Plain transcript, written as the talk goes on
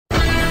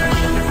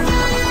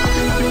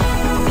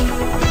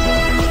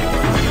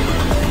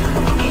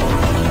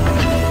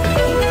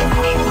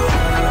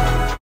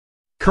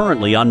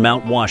Currently on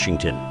Mount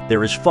Washington,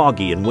 there is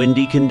foggy and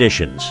windy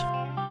conditions.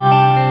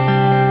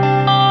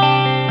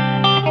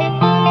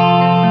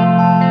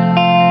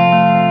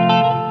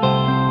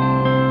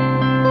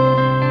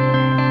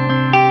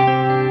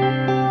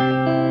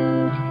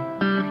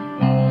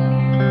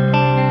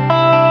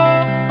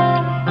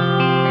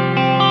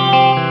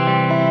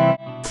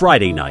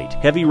 Friday night,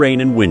 heavy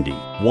rain and windy,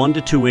 1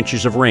 to 2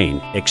 inches of rain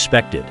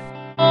expected.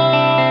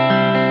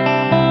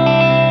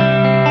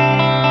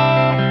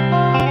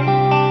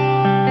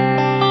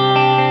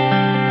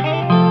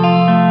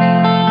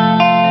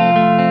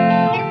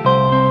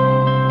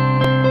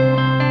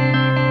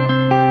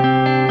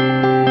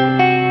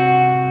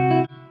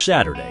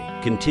 Saturday,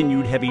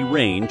 continued heavy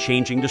rain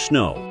changing to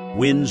snow,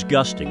 winds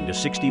gusting to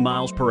 60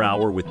 miles per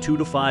hour with 2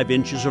 to 5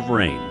 inches of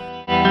rain.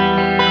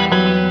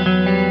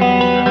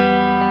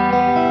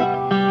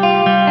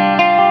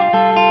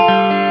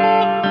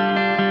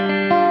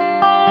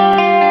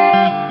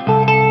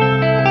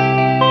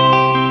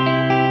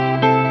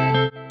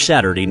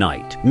 Saturday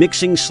night,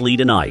 mixing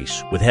sleet and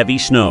ice with heavy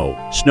snow,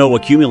 snow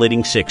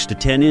accumulating 6 to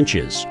 10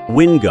 inches.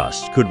 Wind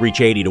gusts could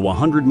reach 80 to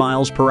 100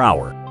 miles per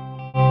hour.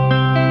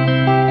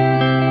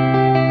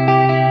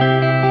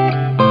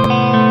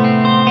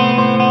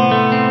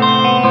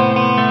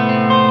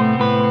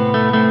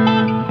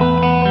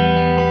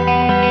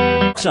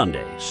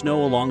 Sunday,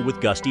 snow along with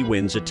gusty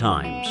winds at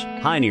times.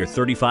 High near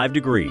 35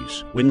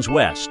 degrees. Winds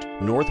west,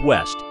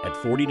 northwest at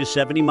 40 to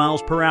 70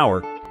 miles per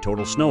hour.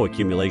 Total snow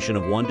accumulation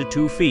of 1 to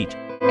 2 feet.